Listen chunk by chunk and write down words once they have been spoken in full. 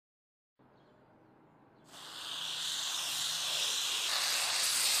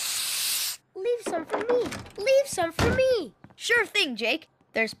some for me. Leave some for me. Sure thing, Jake.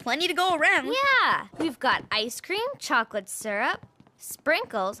 There's plenty to go around. Yeah, we've got ice cream, chocolate syrup,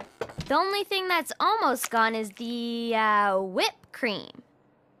 sprinkles. The only thing that's almost gone is the whipped cream.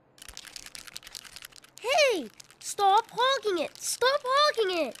 Hey, stop hogging it. Stop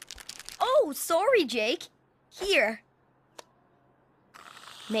hogging it. Oh, sorry, Jake. Here.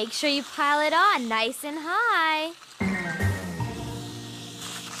 Make sure you pile it on nice and high.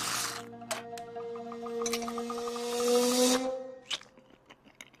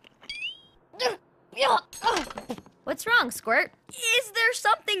 What's wrong, Squirt? Is there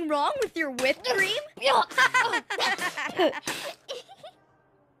something wrong with your whipped cream?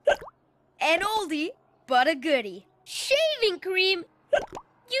 An oldie, but a goodie. Shaving cream?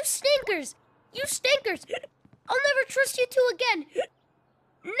 You stinkers! You stinkers! I'll never trust you two again.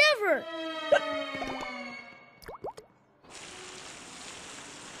 Never!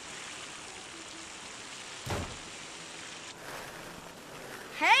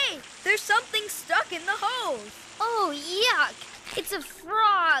 Hey, there's something stuck in the hose. Oh, yuck! It's a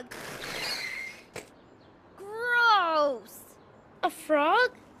frog! Gross! A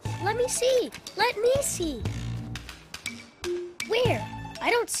frog? Let me see. Let me see. Where? I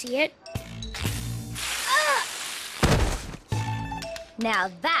don't see it. Ah!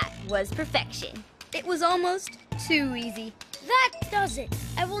 Now that was perfection. It was almost too easy. That does it.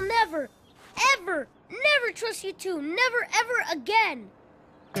 I will never, ever, never trust you two. Never, ever again.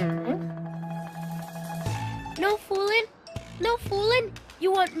 No fooling? No fooling?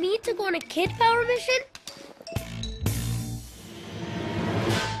 You want me to go on a kid power mission?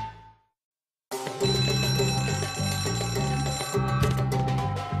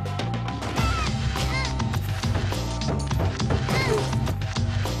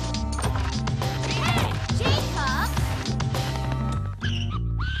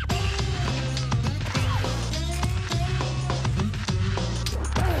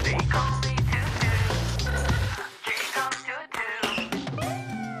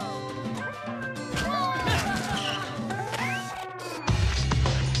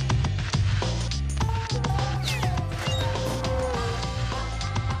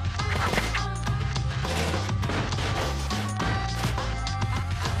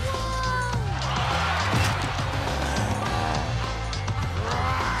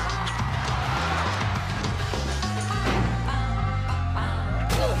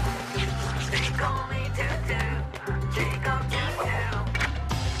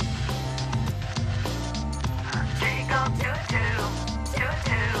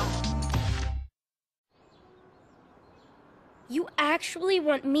 You actually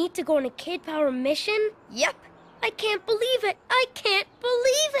want me to go on a kid power mission? Yep. I can't believe it. I can't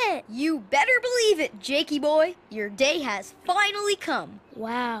believe it. You better believe it, Jakey boy. Your day has finally come.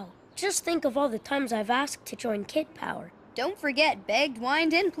 Wow. Just think of all the times I've asked to join kid power. Don't forget begged,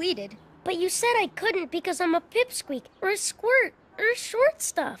 whined, and pleaded. But you said I couldn't because I'm a pipsqueak or a squirt or short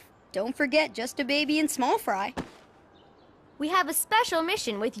stuff. Don't forget just a baby and small fry. We have a special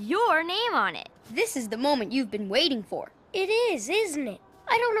mission with your name on it. This is the moment you've been waiting for. It is, isn't it?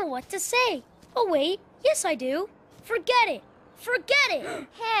 I don't know what to say. Oh, wait. Yes, I do. Forget it. Forget it.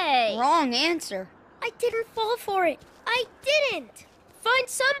 Hey! Wrong answer. I didn't fall for it. I didn't. Find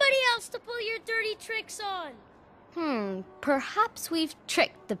somebody else to pull your dirty tricks on. Perhaps we've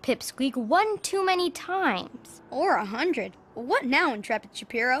tricked the pipsqueak one too many times. Or 100. What now, Intrepid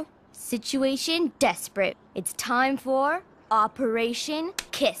Shapiro? Situation desperate. It's time for Operation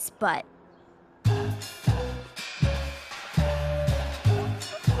Kiss Butt.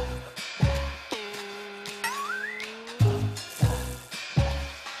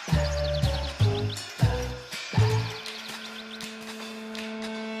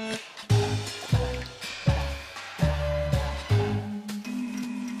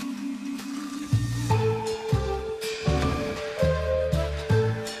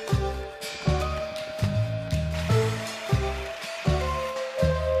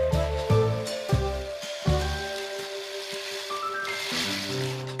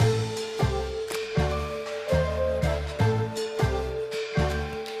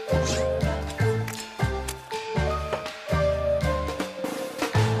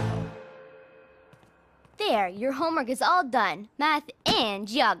 There, your homework is all done. Math and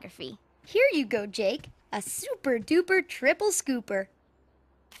geography. Here you go, Jake. A super duper triple scooper.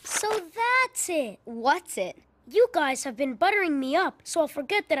 So that's it. What's it? You guys have been buttering me up, so I'll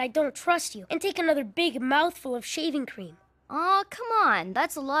forget that I don't trust you and take another big mouthful of shaving cream. Aw, come on.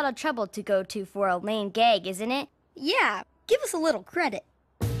 That's a lot of trouble to go to for a lame gag, isn't it? Yeah, give us a little credit.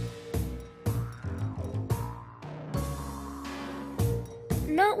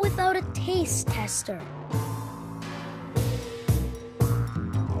 not without a taste tester.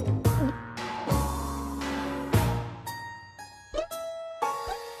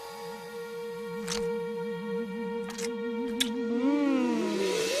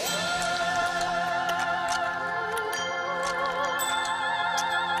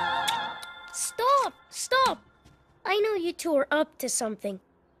 Stop! I know you two are up to something,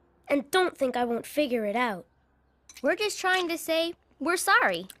 and don't think I won't figure it out. We're just trying to say we're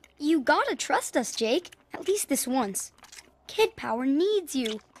sorry. You gotta trust us, Jake. At least this once. Kid Power needs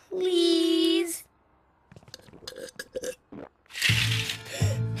you. Please.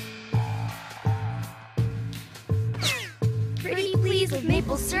 Pretty please with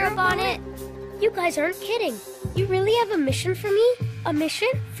maple syrup on it. You guys aren't kidding. You really have a mission for me? A mission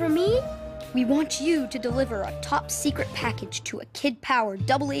for me? We want you to deliver a top secret package to a Kid Power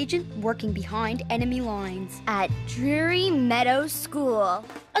double agent working behind enemy lines. At Dreary Meadow School.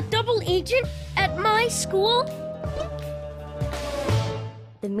 A double agent at my school?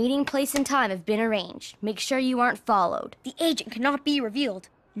 The meeting place and time have been arranged. Make sure you aren't followed. The agent cannot be revealed.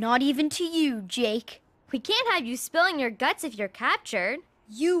 Not even to you, Jake. We can't have you spilling your guts if you're captured.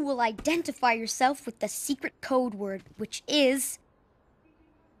 You will identify yourself with the secret code word, which is...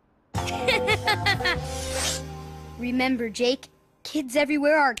 Remember, Jake, kids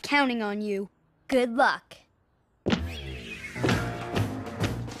everywhere are counting on you. Good luck.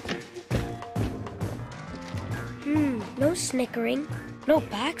 No snickering, no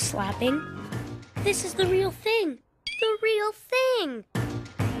backslapping. This is the real thing. The real thing.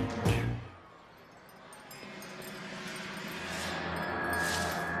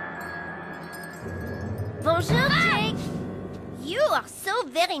 Bonjour, Jake. You are so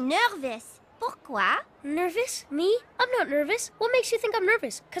very nervous. Pourquoi? Nervous? Me? I'm not nervous. What makes you think I'm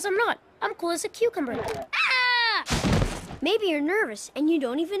nervous? 'Cause I'm not. I'm cool as a cucumber. Ah! Maybe you're nervous and you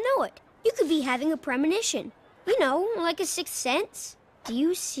don't even know it. You could be having a premonition. You know, like a sixth sense. Do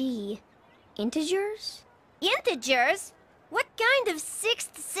you see integers? Integers? What kind of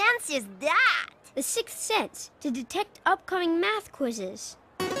sixth sense is that? The sixth sense, to detect upcoming math quizzes.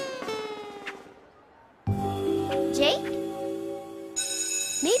 Jake?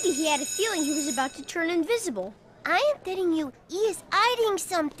 Maybe he had a feeling he was about to turn invisible. I am telling you, he is hiding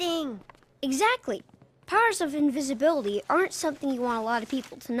something. Exactly. Powers of invisibility aren't something you want a lot of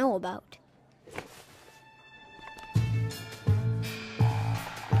people to know about.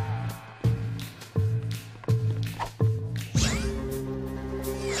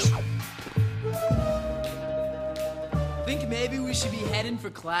 Think maybe we should be heading for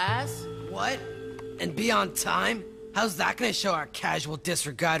class? What? And be on time? How's that gonna show our casual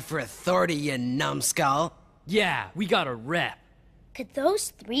disregard for authority, you numbskull? Yeah, we got a rep. Could those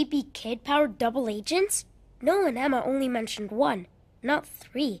three be kid-powered double agents? Noah and Emma only mentioned one, not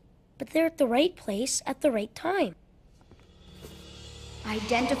three. But they're at the right place at the right time.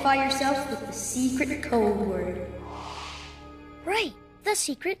 Identify yourself with the secret code word. Right, the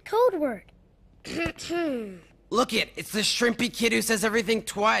secret code word. Look it's the shrimpy kid who says everything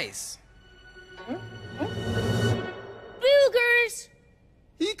twice. Boogers!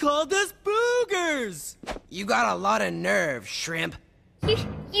 He called us boogers! You got a lot of nerve, shrimp.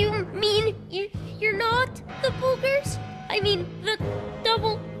 You mean you're not the boogers? I mean the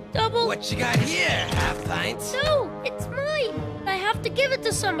double... What you got here, half pints? No, it's mine. I have to give it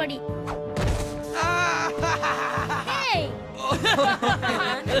to somebody. Hey!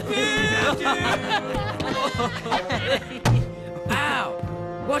 Ow!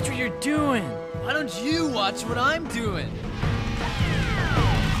 Watch what you're doing. Why don't you watch what I'm doing?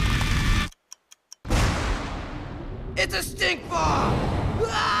 It's a stink bomb!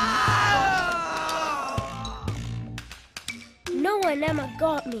 Noah and Emma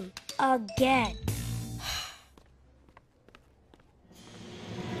got me. Again.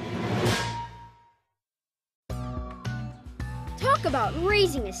 Talk about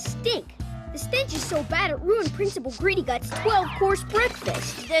raising a stink. The stench is so bad it ruined Principal Greedy Gut's 12-course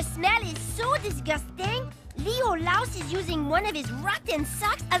breakfast. The smell is so disgusting. Leo Louse is using one of his rotten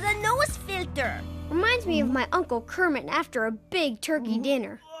socks as a nose filter. Reminds me of my Uncle Kermit after a big turkey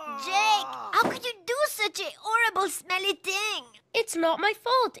dinner. Jake, how could you do such a horrible smelly thing? It's not my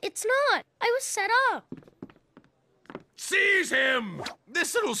fault. It's not. I was set up. Seize him!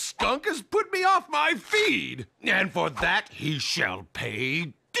 This little skunk has put me off my feed, and for that he shall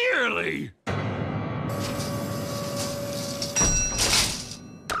pay dearly.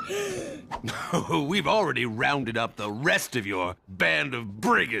 We've already rounded up the rest of your band of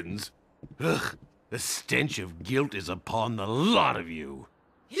brigands. Ugh, the stench of guilt is upon the lot of you.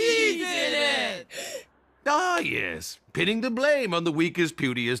 He did it! Ah, yes. Pinning the blame on the weakest,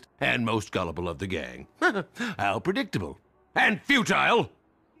 putiest, and most gullible of the gang. How predictable. And futile.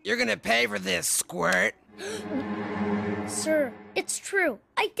 You're gonna pay for this, Squirt. Sir, it's true.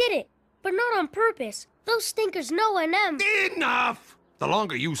 I did it, but not on purpose. Those stinkers know NM. Enough! The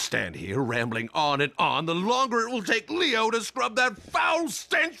longer you stand here rambling on and on, the longer it will take Leo to scrub that foul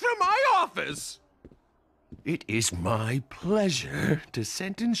stench from my office. It is my pleasure to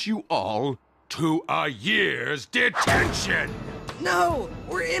sentence you all to a year's detention. No,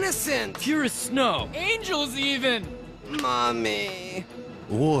 we're innocent. Pure as snow. Angels even. Mommy.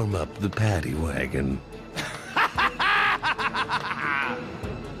 Warm up the paddy wagon.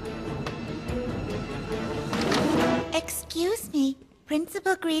 Excuse me,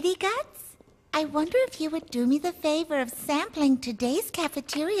 Principal Greedy Guts? I wonder if you would do me the favor of sampling today's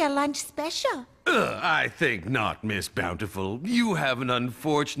cafeteria lunch special. I think not, Miss Bountiful. You have an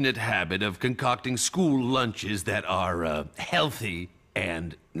unfortunate habit of concocting school lunches that are, healthy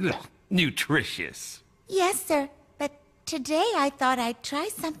and nutritious. Yes, sir, but today I thought I'd try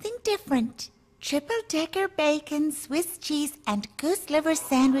something different. Triple-decker bacon, Swiss cheese, and goose liver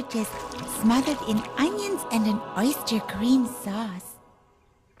sandwiches smothered in onions and an oyster cream sauce.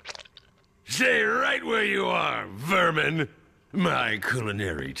 Stay right where you are, vermin. My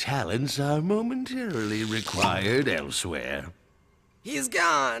culinary talents are momentarily required elsewhere. He's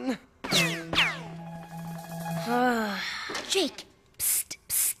gone. Jake, psst,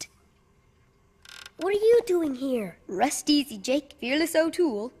 psst. What are you doing here? Rest easy, Jake. Fearless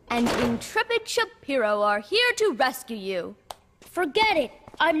O'Toole. And Intrepid Shapiro are here to rescue you. Forget it.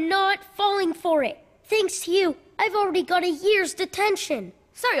 I'm not falling for it. Thanks to you, I've already got a year's detention.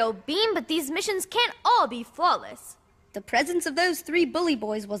 Sorry, old bean, but these missions can't all be flawless. The presence of those 3 bully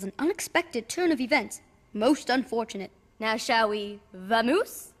boys was an unexpected turn of events. Most unfortunate. Now shall we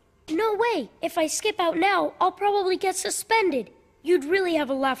vamoose? No way. If I skip out now, I'll probably get suspended. You'd really have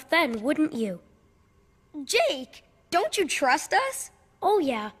a laugh then, wouldn't you? Jake, don't you trust us? Oh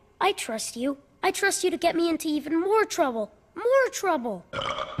yeah, I trust you. I trust you to get me into even more trouble. More trouble.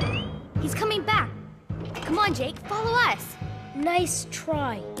 He's coming back. Come on, Jake, follow us. Nice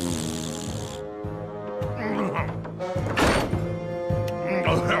try.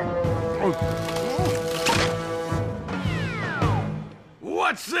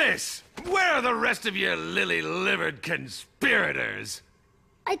 What's this? Where are the rest of you lily-livered conspirators?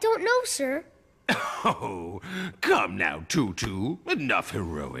 I don't know, sir. Oh, come now, Tutu. Enough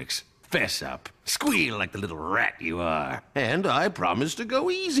heroics. Fess up. Squeal like the little rat you are. And I promise to go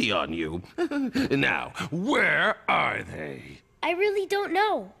easy on you. Now, where are they? I really don't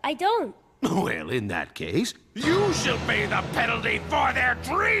know. I don't. Well, in that case, you shall pay the penalty for their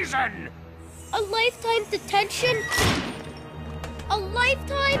treason! A lifetime detention? A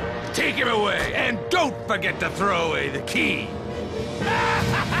lifetime? Take him away, and don't forget to throw away the key!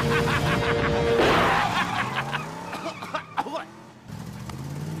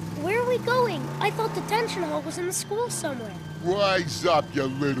 Where are we going? I thought detention hall was in the school somewhere. Rise up, you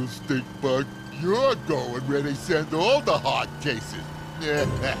little stink bug. You're going where they send all the hard cases.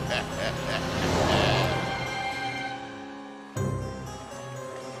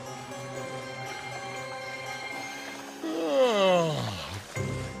 Whoa!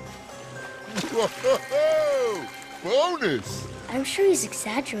 Bonus! I'm sure he's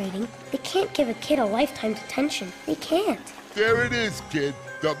exaggerating. They can't give a kid a lifetime detention. They can't. There it is, kid.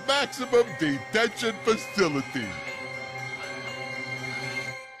 The maximum detention facility.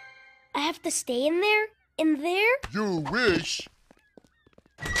 I have to stay in there? In there? You wish.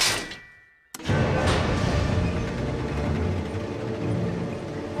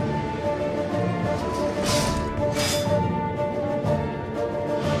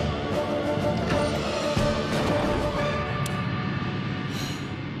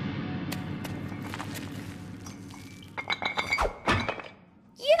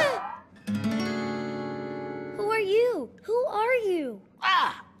 Who are you?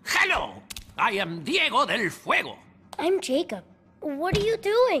 Ah, hello. I am Diego del Fuego. I'm Jacob. What are you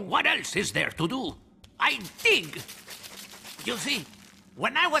doing? What else is there to do? I dig. You see,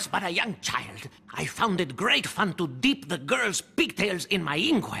 when I was but a young child, I found it great fun to dip the girls' pigtails in my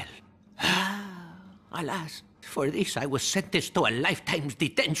inkwell. Alas, for this I was sentenced to a lifetime's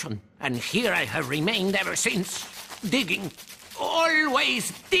detention, and here I have remained ever since, digging,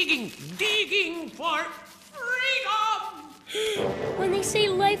 always digging for freedom! When they say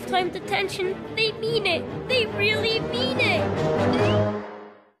lifetime detention, they mean it. They really mean it.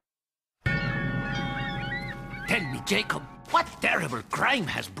 Tell me, Jacob, what terrible crime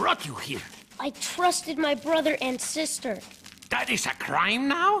has brought you here? I trusted my brother and sister. That is a crime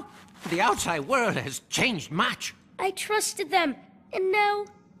now? The outside world has changed much. I trusted them, and now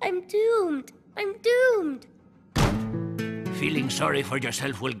I'm doomed. I'm doomed. Feeling sorry for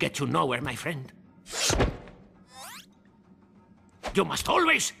yourself will get you nowhere, my friend. You must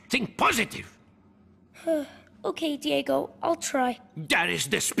always think positive. Okay, Diego, I'll try. That is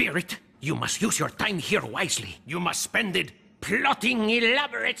the spirit. You must use your time here wisely. You must spend it plotting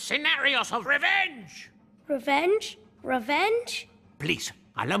elaborate scenarios of revenge. Revenge? Revenge? Please,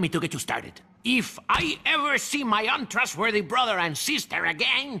 allow me to get you started. If I ever see my untrustworthy brother and sister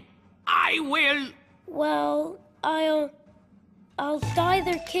again, I will... Well, I'll dye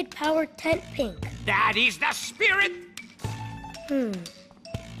their kid-powered tent pink. That is the spirit!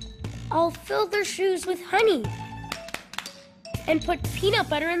 I'll fill their shoes with honey. And put peanut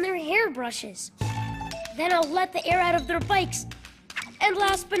butter in their hairbrushes. Then I'll let the air out of their bikes. And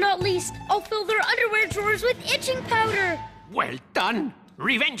last but not least, I'll fill their underwear drawers with itching powder. Well done!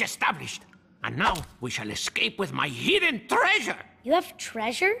 Revenge established. And now we shall escape with my hidden treasure. You have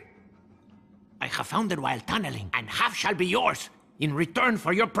treasure? I have found it while tunneling, and half shall be yours, in return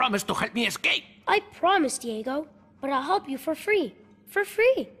for your promise to help me escape. I promise, Diego, but I'll help you for free. For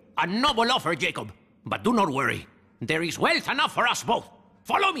free. A noble offer, Jacob. But do not worry. There is wealth enough for us both.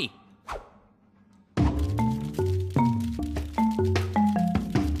 Follow me.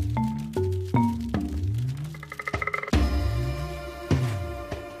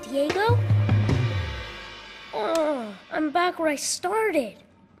 Diego? Oh, I'm back where I started.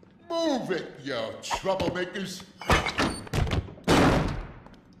 Move it, you troublemakers.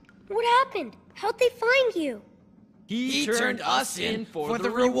 What happened? How'd they find you? He turned us in for the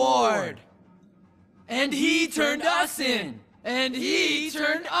reward. And he turned us in. And he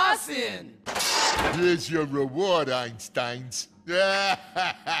turned us in. Here's your reward, Einsteins.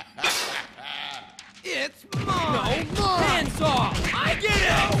 It's mine. No, mine. Hands off. I get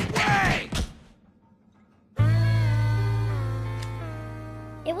it. No way.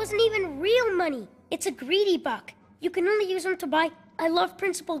 It wasn't even real money. It's a greedy buck. You can only use them to buy I Love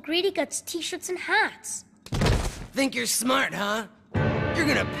Principal Greedy Guts t-shirts and hats. Think you're smart, huh? You're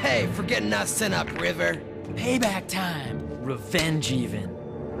gonna pay for getting us sent upriver. Payback time. Revenge even.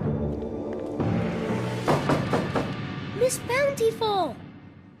 Miss Bountiful!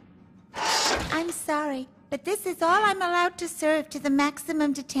 I'm sorry, but this is all I'm allowed to serve to the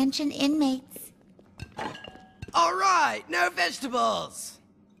maximum detention inmates. All right, no vegetables.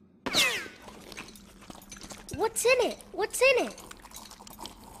 What's in it? What's in it?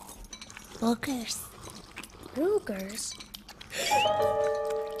 Boogers. Boogers?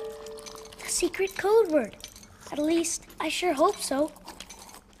 The secret code word. At least, I sure hope so.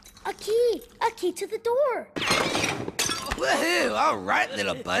 A key! A key to the door! Woohoo! All right,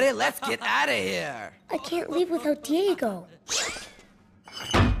 little buddy, let's get out of here. I can't leave without Diego.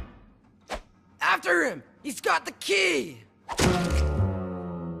 After him! He's got the key!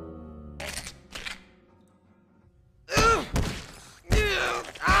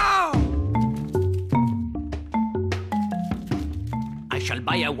 Ow! I shall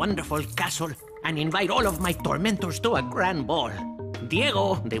buy a wonderful castle and invite all of my tormentors to a grand ball.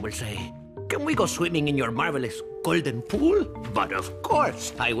 Diego, they will say, can we go swimming in your marvelous golden pool? But of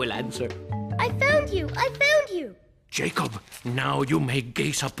course, I will answer. I found you! I found you! Jacob, now you may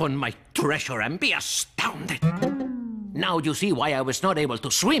gaze upon my treasure and be astounded. Now you see why I was not able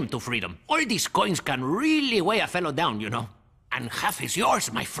to swim to freedom. All these coins can really weigh a fellow down, you know. And half is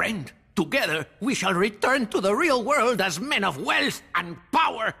yours, my friend. Together, we shall return to the real world as men of wealth and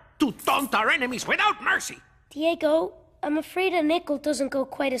power to taunt our enemies without mercy. Diego, I'm afraid a nickel doesn't go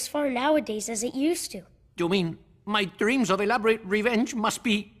quite as far nowadays as it used to. You mean my dreams of elaborate revenge must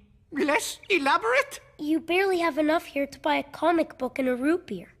be less elaborate? You barely have enough here to buy a comic book and a root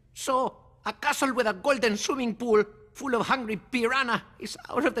beer. So, a castle with a golden swimming pool full of hungry piranha is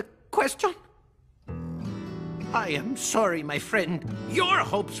out of the question? I am sorry, my friend. Your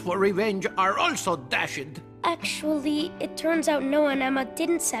hopes for revenge are also dashed. Actually, it turns out Noah and Emma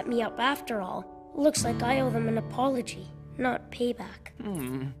didn't set me up after all. Looks like I owe them an apology, not payback.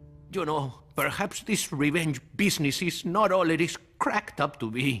 You know, perhaps this revenge business is not all it is cracked up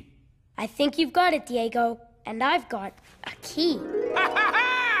to be. I think you've got it, Diego. And I've got a key.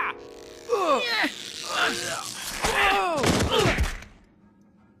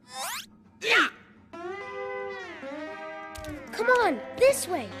 Come on, this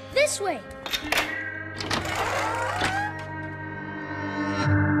way, this way.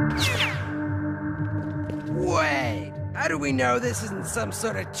 Wait, how do we know this isn't some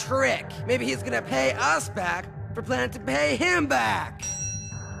sort of trick? Maybe he's gonna pay us back for planning to pay him back.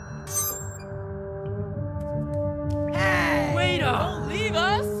 Hey!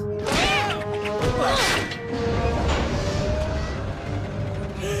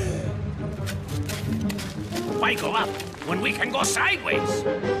 Why go up when we can go sideways?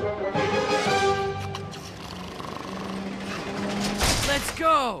 Let's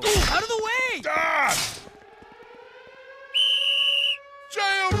go! Out of the way! Ah!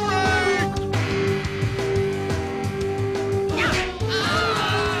 Jailbreak!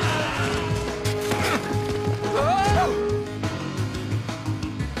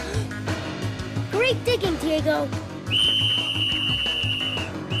 Great digging, Diego.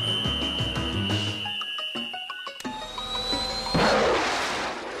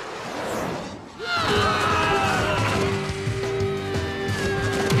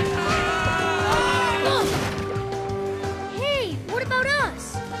 Hey, what about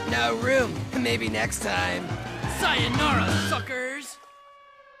us? No room. Maybe next time. Sayonara, suckers!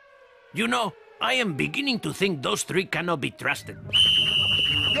 You know, I am beginning to think those three cannot be trusted.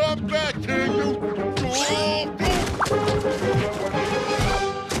 Come back here, you...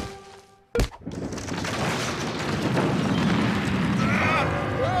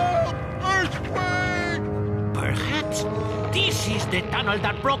 Earthquake! Perhaps this is the tunnel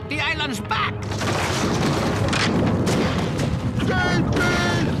that broke the island's back. Save me!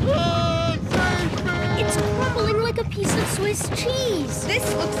 Save me! It's crumbling like a piece of Swiss cheese.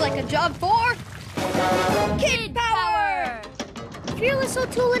 This looks like a job for Kid Power! Fearless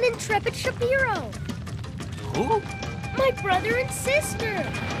O'Toole and Intrepid Shapiro. Who? My brother and sister.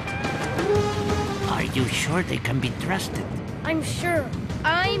 Are you sure they can be trusted? I'm sure.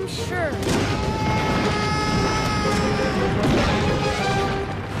 I'm sure.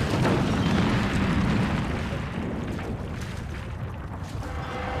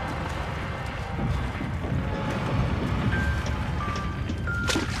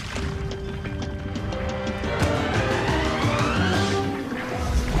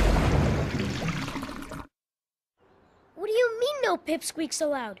 What do you mean no pipsqueaks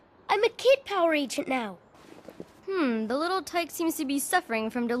allowed? I'm a Kid Power agent now. The little tyke seems to be suffering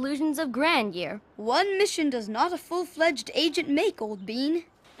from delusions of grandeur. one mission does not a full-fledged agent make, old bean.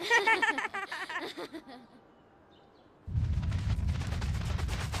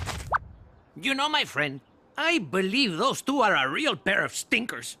 You know, my friend, I believe those two are a real pair of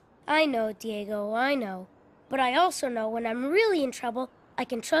stinkers. I know, Diego, I know. But I also know when I'm really in trouble, I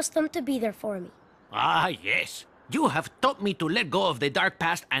can trust them to be there for me. Ah, yes. You have taught me to let go of the dark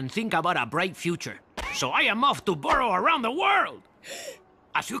past and think about a bright future. So I am off to burrow around the world.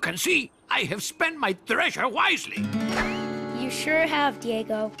 As you can see, I have spent my treasure wisely. You sure have,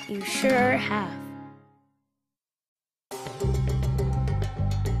 Diego. You sure have.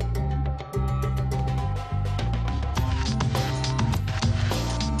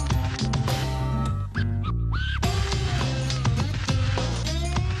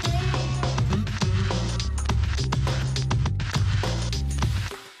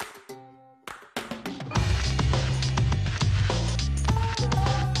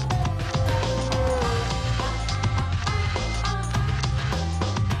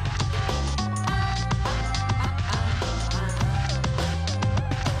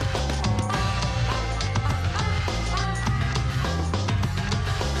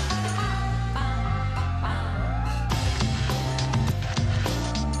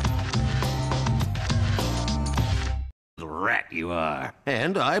 Rat you are.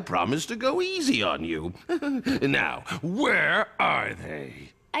 And I promised to go easy on you. Now, where are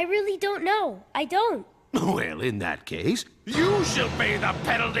they? I really don't know. I don't. Well, in that case, you shall pay the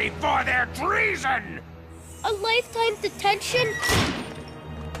penalty for their treason! A lifetime detention?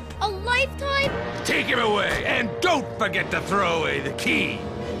 A lifetime? Take him away, and don't forget to throw away the key!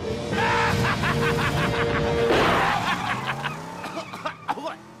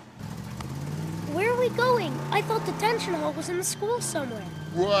 Where are we going? I thought detention hall was in the school somewhere.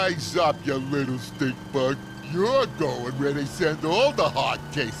 Rise up, you little stink bug. You're going where they send all the hard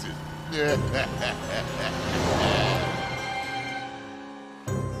cases.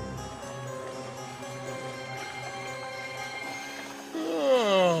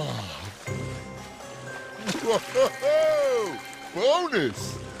 Whoa!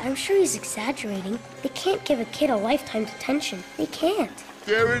 Bonus! I'm sure he's exaggerating. They can't give a kid a lifetime detention. They can't.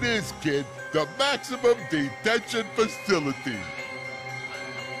 There it is, kid. The maximum detention facility.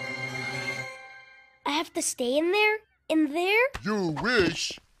 I have to stay in there? In there? You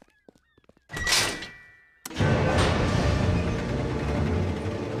wish.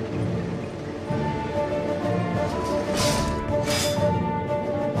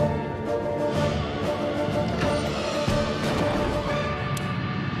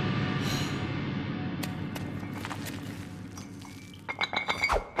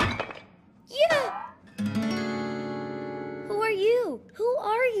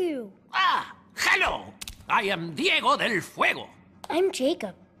 I am Diego del Fuego. I'm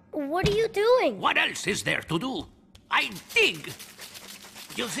Jacob. What are you doing? What else is there to do? I dig.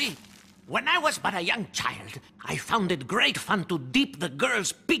 You see, when I was but a young child, I found it great fun to dip the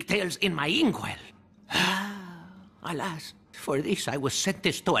girls' pigtails in my inkwell. Alas, for this I was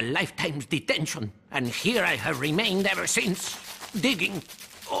sentenced to a lifetime's detention, and here I have remained ever since, digging,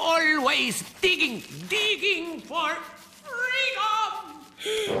 always digging, digging for freedom!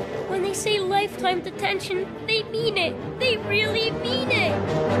 When they say lifetime detention, they mean it. They really mean it.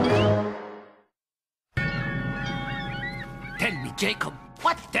 Tell me, Jacob,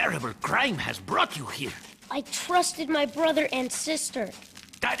 what terrible crime has brought you here? I trusted my brother and sister.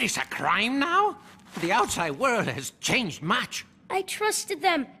 That is a crime now? The outside world has changed much. I trusted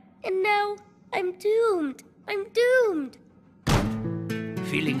them, and now I'm doomed. I'm doomed.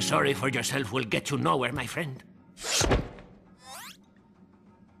 Feeling sorry for yourself will get you nowhere, my friend.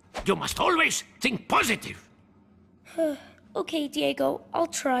 You must always think positive. Okay, Diego, I'll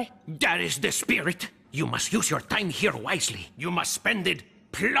try. That is the spirit. You must use your time here wisely. You must spend it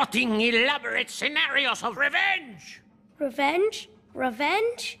plotting elaborate scenarios of revenge. Revenge?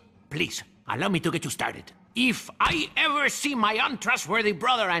 Revenge? Please, allow me to get you started. If I ever see my untrustworthy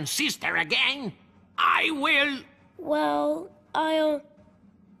brother and sister again, I will... Well, I'll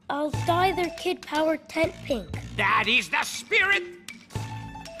dye their kid-powered tent pink. That is the spirit!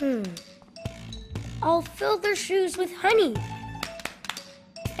 I'll fill their shoes with honey.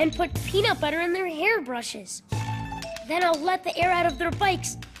 And put peanut butter in their hairbrushes. Then I'll let the air out of their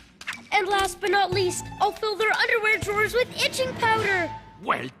bikes. And last but not least, I'll fill their underwear drawers with itching powder.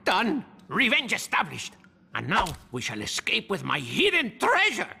 Well done. Revenge established. And now we shall escape with my hidden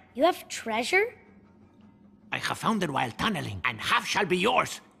treasure. You have treasure? I have found it while tunneling, and half shall be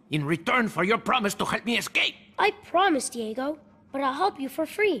yours in return for your promise to help me escape. I promise, Diego, but I'll help you for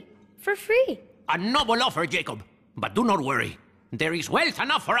free. For free. A noble offer, Jacob. But do not worry. There is wealth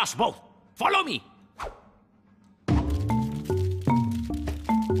enough for us both. Follow me.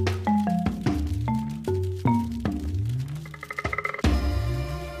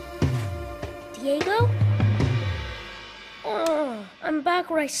 Diego? Oh, I'm back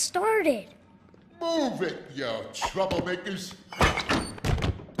where I started. Move it, you troublemakers.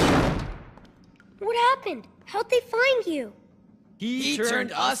 What happened? How'd they find you? He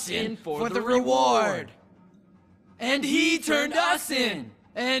turned us in for the reward. And he turned us in.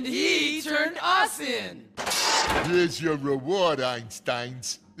 And he turned us in. Here's your reward,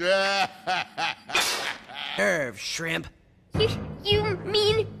 Einsteins. Shrimp. You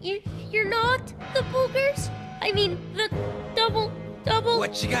mean you're not the boogers? I mean the double.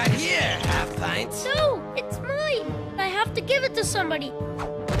 What you got here, half pints? No, it's mine. I have to give it to somebody.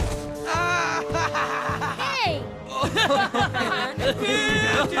 Hey!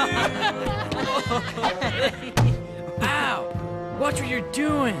 Ow! Watch what you're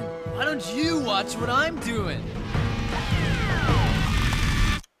doing. Why don't you watch what I'm doing?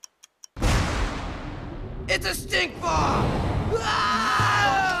 It's a stink bomb!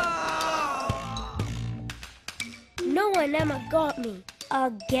 No one Emma got me.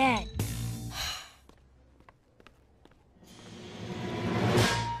 Again.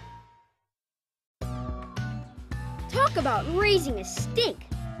 Talk about raising a stink.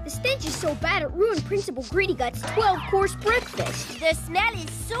 The stench is so bad it ruined Principal Greedy Gut's 12-course breakfast. The smell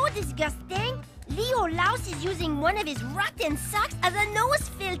is so disgusting. Leo Louse is using one of his rotten socks as a nose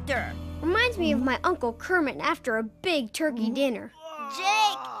filter. Reminds me of my Uncle Kermit after a big turkey dinner.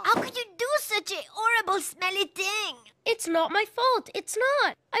 Jake, how could you do such a horrible smelly thing? It's not my fault. It's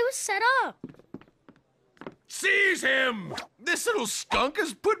not. I was set up. Seize him! This little skunk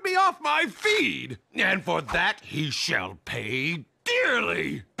has put me off my feed, and for that he shall pay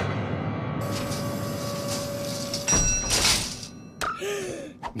dearly.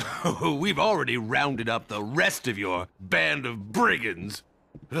 We've already rounded up the rest of your band of brigands.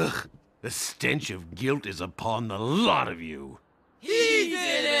 Ugh, the stench of guilt is upon the lot of you. He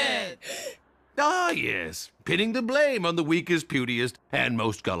did it! Ah, yes, pinning the blame on the weakest, putiest, and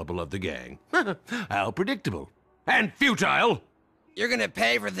most gullible of the gang. How predictable. And futile! You're gonna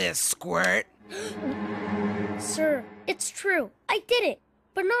pay for this, squirt. Sir, it's true. I did it.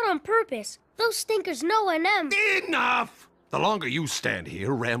 But not on purpose. Those stinkers know I am. Enough! The longer you stand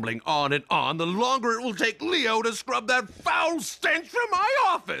here rambling on and on, the longer it will take Leo to scrub that foul stench from my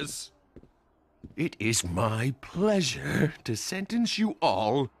office. It is my pleasure to sentence you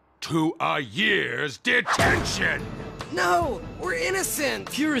all to a year's detention. No, we're innocent.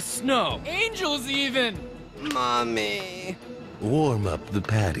 Pure as snow. Angels even. Mommy. Warm up the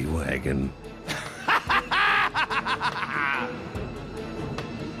paddy wagon.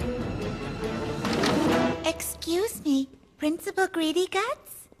 Excuse me, Principal Greedy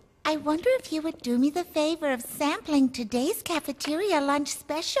Guts? I wonder if you would do me the favor of sampling today's cafeteria lunch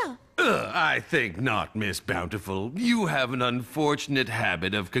special. I think not, Miss Bountiful. You have an unfortunate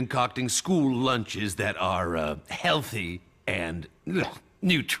habit of concocting school lunches that are, healthy and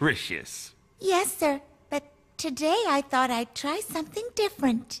nutritious. Yes, sir, but today I thought I'd try something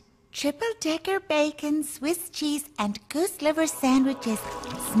different. Triple-decker bacon, Swiss cheese, and goose liver sandwiches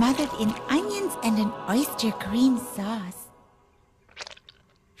smothered in onions and an oyster cream sauce.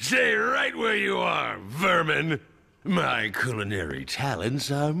 Stay right where you are, vermin. My culinary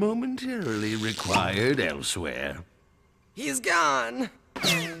talents are momentarily required elsewhere. He's gone.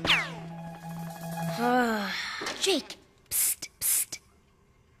 Jake, psst, psst.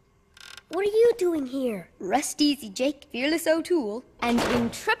 What are you doing here? Rest easy, Jake. Fearless O'Toole And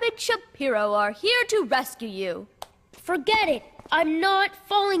intrepid Shapiro are here to rescue you. Forget it. I'm not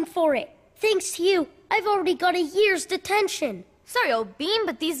falling for it. Thanks to you, I've already got a year's detention. Sorry, old bean,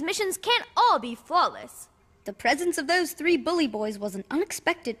 but these missions can't all be flawless. The presence of those 3 bully boys was an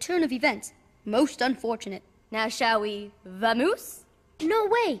unexpected turn of events. Most unfortunate. Now shall we vamoose? No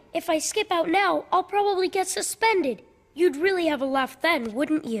way. If I skip out now, I'll probably get suspended. You'd really have a laugh then,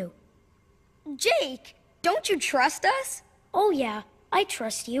 wouldn't you? Jake, don't you trust us? Oh yeah, I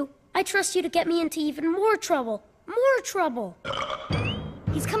trust you. I trust you to get me into even more trouble. More trouble.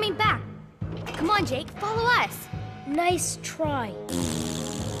 He's coming back. Come on, Jake, follow us. Nice try.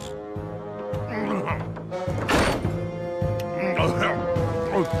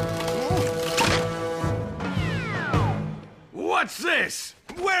 What's this?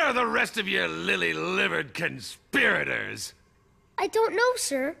 Where are the rest of your lily-livered conspirators? I don't know,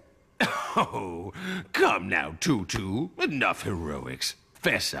 sir. Oh, come now, Tutu. Enough heroics.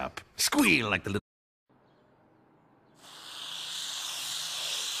 Fess up. Squeal like the little...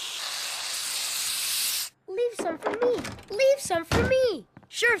 Leave some for me. Leave some for me.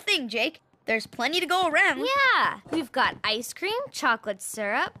 Sure thing, Jake. There's plenty to go around. Yeah, we've got ice cream, chocolate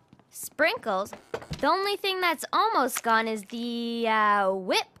syrup, sprinkles. The only thing that's almost gone is the,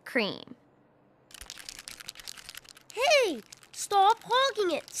 whipped cream. Hey, stop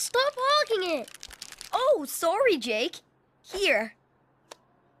hogging it. Stop hogging it. Oh, sorry, Jake. Here.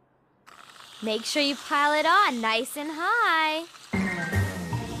 Make sure you pile it on nice and high.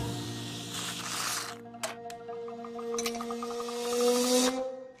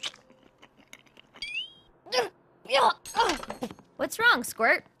 What's wrong,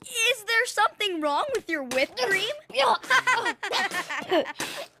 Squirt? Is there something wrong with your whipped cream?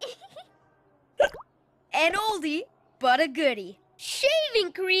 An oldie, but a goodie.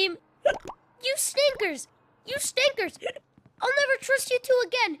 Shaving cream. You stinkers. You stinkers. I'll never trust you two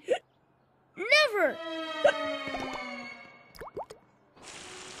again. Never.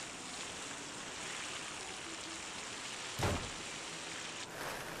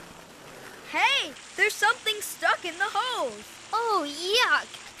 Hey, there's something stuck in the hose. Oh, yuck!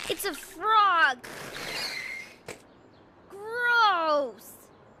 It's a frog. Gross.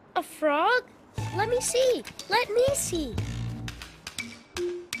 A frog? Let me see. Let me see.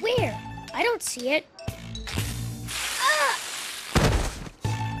 Where? I don't see it.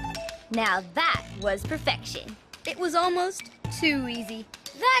 Now that was perfection. It was almost too easy.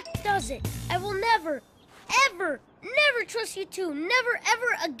 That does it. I will never, ever, never trust you two. Never,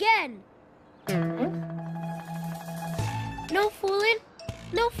 ever again. No fooling?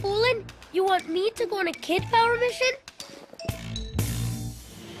 No fooling? You want me to go on a kid power mission?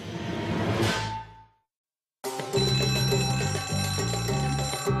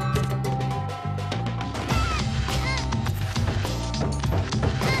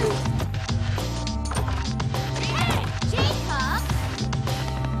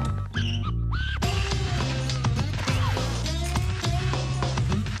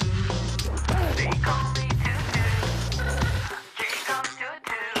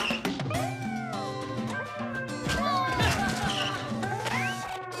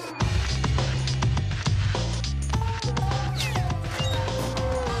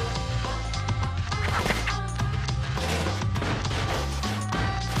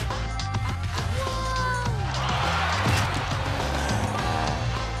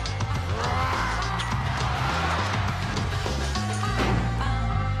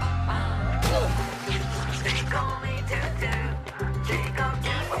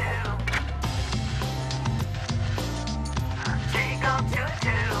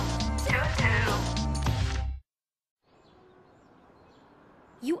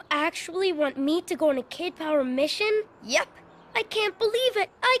 You actually want me to go on a kid power mission? Yep. I can't believe it.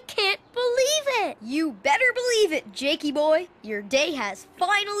 I can't believe it. You better believe it, Jakey boy. Your day has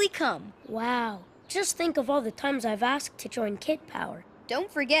finally come. Wow. Just think of all the times I've asked to join Kid Power.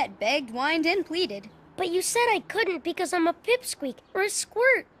 Don't forget, begged, whined, and pleaded. But you said I couldn't because I'm a pipsqueak or a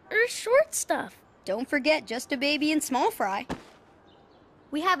squirt or short stuff. Don't forget just a baby and small fry.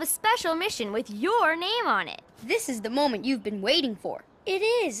 We have a special mission with your name on it. This is the moment you've been waiting for. It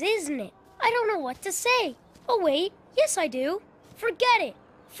is, isn't it? I don't know what to say. Oh, wait. Yes, I do. Forget it.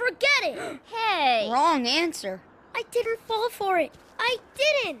 Forget it. Hey! Wrong answer. I didn't fall for it. I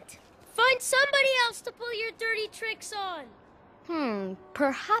didn't. Find somebody else to pull your dirty tricks on.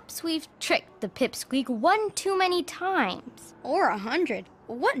 Perhaps we've tricked the pipsqueak one too many times. Or 100.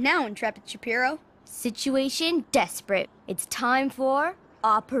 What now, Intrepid Shapiro? Situation desperate. It's time for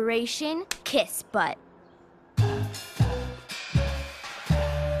Operation Kiss Butt.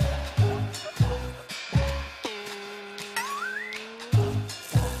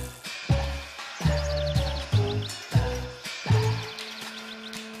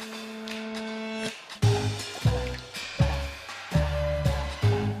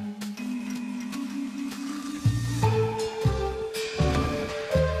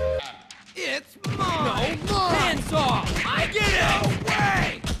 It's mine! No, hands off! I get it! No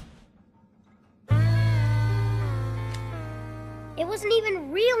way! It wasn't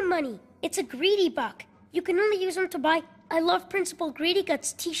even real money. It's a greedy buck. You can only use them to buy I Love Principal Greedy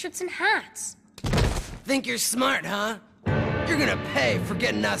Guts t-shirts and hats. Think you're smart, huh? You're gonna pay for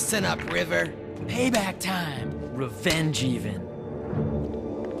getting us sent upriver. Payback time. Revenge even.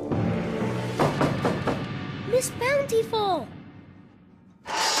 Miss Bountiful!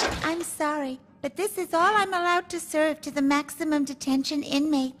 I'm sorry, but this is all I'm allowed to serve to the maximum detention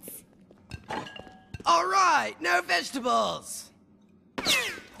inmates. All right, no vegetables.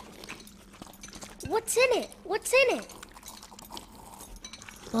 What's in it? What's in it?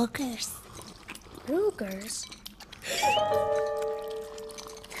 Boogers. Boogers?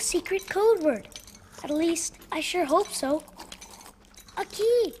 A secret code word. At least, I sure hope so. A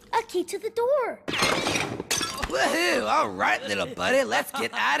key! A key to the door! Woohoo! All right, little buddy, let's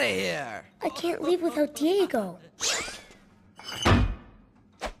get out of here. I can't leave without Diego.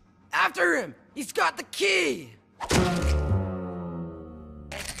 After him! He's got the key!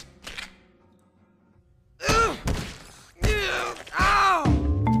 Ugh. Ugh. Ow!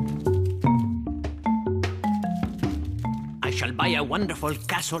 I shall buy a wonderful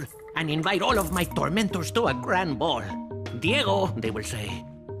castle and invite all of my tormentors to a grand ball. Diego, they will say,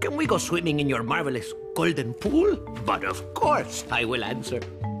 can we go swimming in your marvelous golden pool? But of course, I will answer.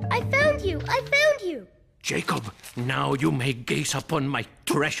 I found you! I found you! Jacob, now you may gaze upon my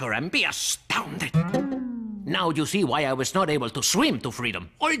treasure and be astounded. Now you see why I was not able to swim to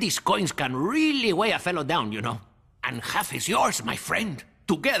freedom. All these coins can really weigh a fellow down, you know. And half is yours, my friend.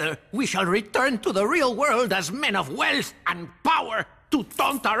 Together, we shall return to the real world as men of wealth and power to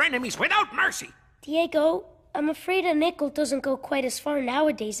taunt our enemies without mercy. Diego, I'm afraid a nickel doesn't go quite as far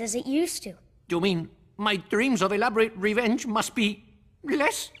nowadays as it used to. You mean my dreams of elaborate revenge must be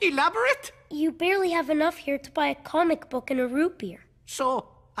less elaborate? You barely have enough here to buy a comic book and a root beer. So,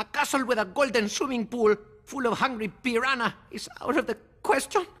 a castle with a golden swimming pool full of hungry piranha is out of the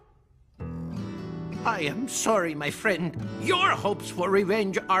question? I am sorry, my friend. Your hopes for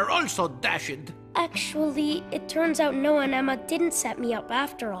revenge are also dashed. Actually, it turns out Noah and Emma didn't set me up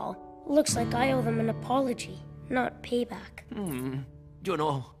after all. Looks like I owe them an apology, not payback. You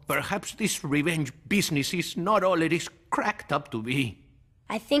know, perhaps this revenge business is not all it is cracked up to be.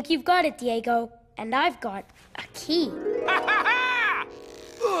 I think you've got it, Diego. And I've got a key.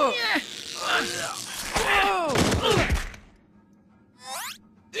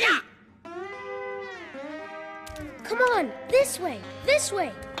 Come on, this way, this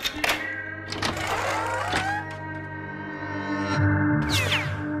way.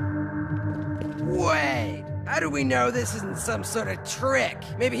 Wait, how do we know this isn't some sort of trick?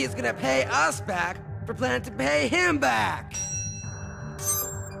 Maybe he's gonna pay us back for planning to pay him back.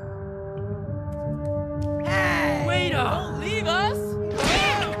 Hey! Wait up! Don't leave us!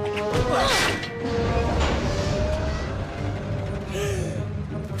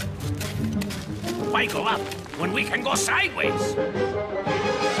 Why go up when we can go sideways?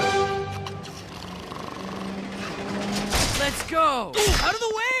 Let's go! Out of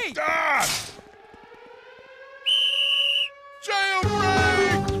the way! Ah!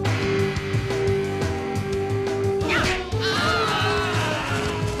 Jailbreak!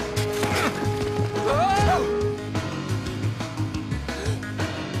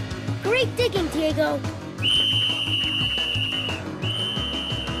 Great digging, Diego.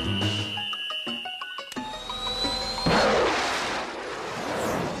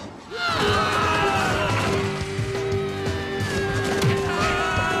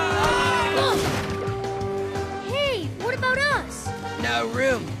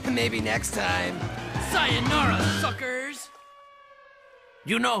 Maybe next time. Sayonara, suckers!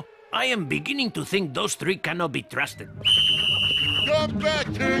 You know, I am beginning to think those three cannot be trusted. Come back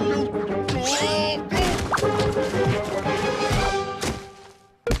here, you...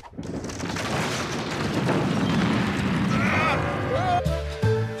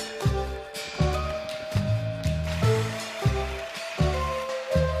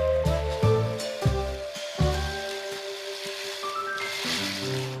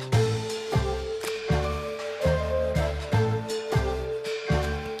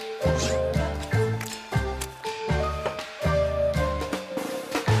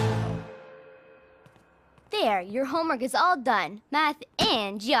 There, your homework is all done. Math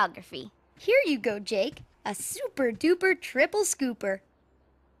and geography. Here you go, Jake. A super duper triple scooper.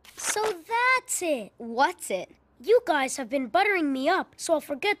 So that's it. What's it? You guys have been buttering me up, so I'll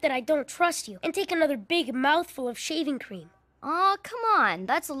forget that I don't trust you and take another big mouthful of shaving cream. Aw, come on.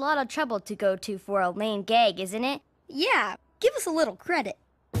 That's a lot of trouble to go to for a lame gag, isn't it? Yeah, give us a little credit.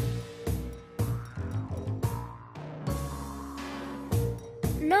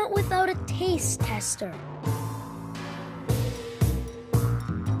 Not without a taste tester.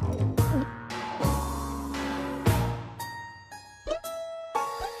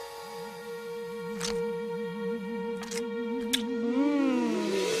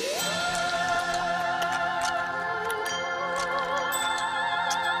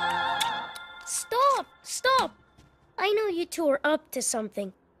 Stop! I know you two are up to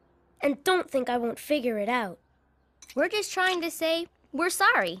something, and don't think I won't figure it out. We're just trying to say we're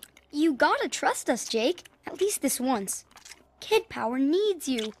sorry. You gotta trust us, Jake. At least this once. Kid Power needs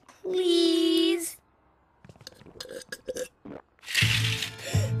you. Please.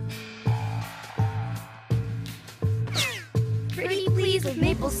 Pretty please with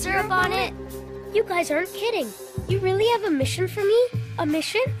maple syrup on it. You guys aren't kidding. You really have a mission for me? A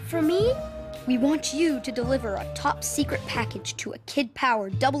mission for me? We want you to deliver a top secret package to a Kid Power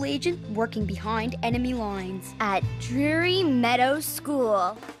double agent working behind enemy lines. At Dreary Meadows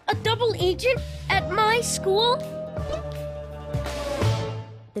School. A double agent at my school?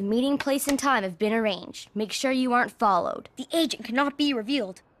 The meeting place and time have been arranged. Make sure you aren't followed. The agent cannot be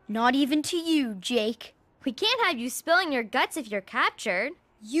revealed. Not even to you, Jake. We can't have you spilling your guts if you're captured.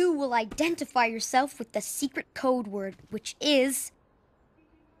 You will identify yourself with the secret code word, which is...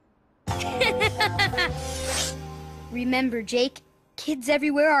 Remember, Jake, kids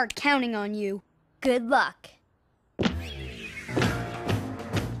everywhere are counting on you. Good luck.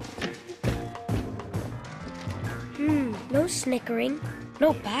 No snickering,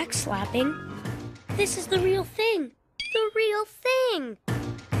 no backslapping. This is the real thing. The real thing.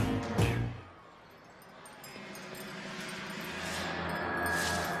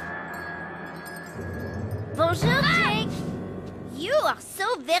 Bonjour, Jake. You are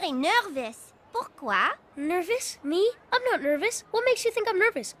so very nervous. Pourquoi? Nervous? Me? I'm not nervous. What makes you think I'm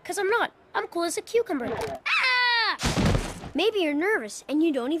nervous? 'Cause I'm not. I'm cool as a cucumber. Ah! Maybe you're nervous and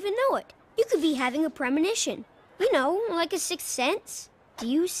you don't even know it. You could be having a premonition. You know, like a sixth sense. Do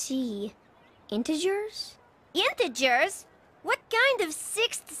you see integers? Integers? What kind of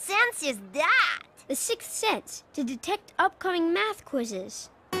sixth sense is that? The sixth sense to detect upcoming math quizzes.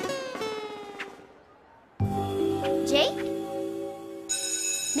 Jake?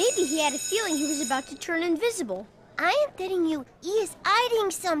 Maybe he had a feeling he was about to turn invisible. I am telling you, he is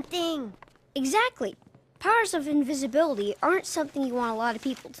hiding something. Exactly. Powers of invisibility aren't something you want a lot of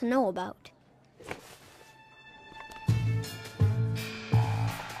people to know about.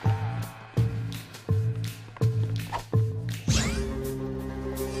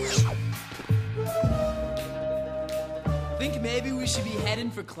 Think maybe we should be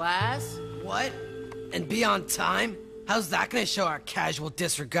heading for class? What? And be on time? How's that gonna show our casual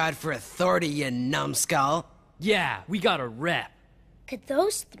disregard for authority, you numbskull? Yeah, we got a rep. Could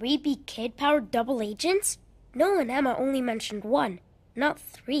those three be kid-powered double agents? Noah and Emma only mentioned one, not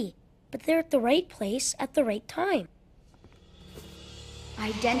three. But they're at the right place at the right time.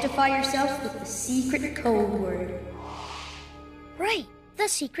 Identify yourself with the secret code word. Right, the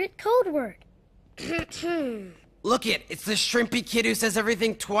secret code word. Look it's the shrimpy kid who says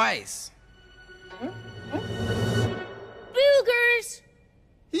everything twice. Boogers!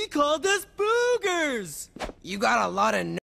 He called us boogers! You got a lot of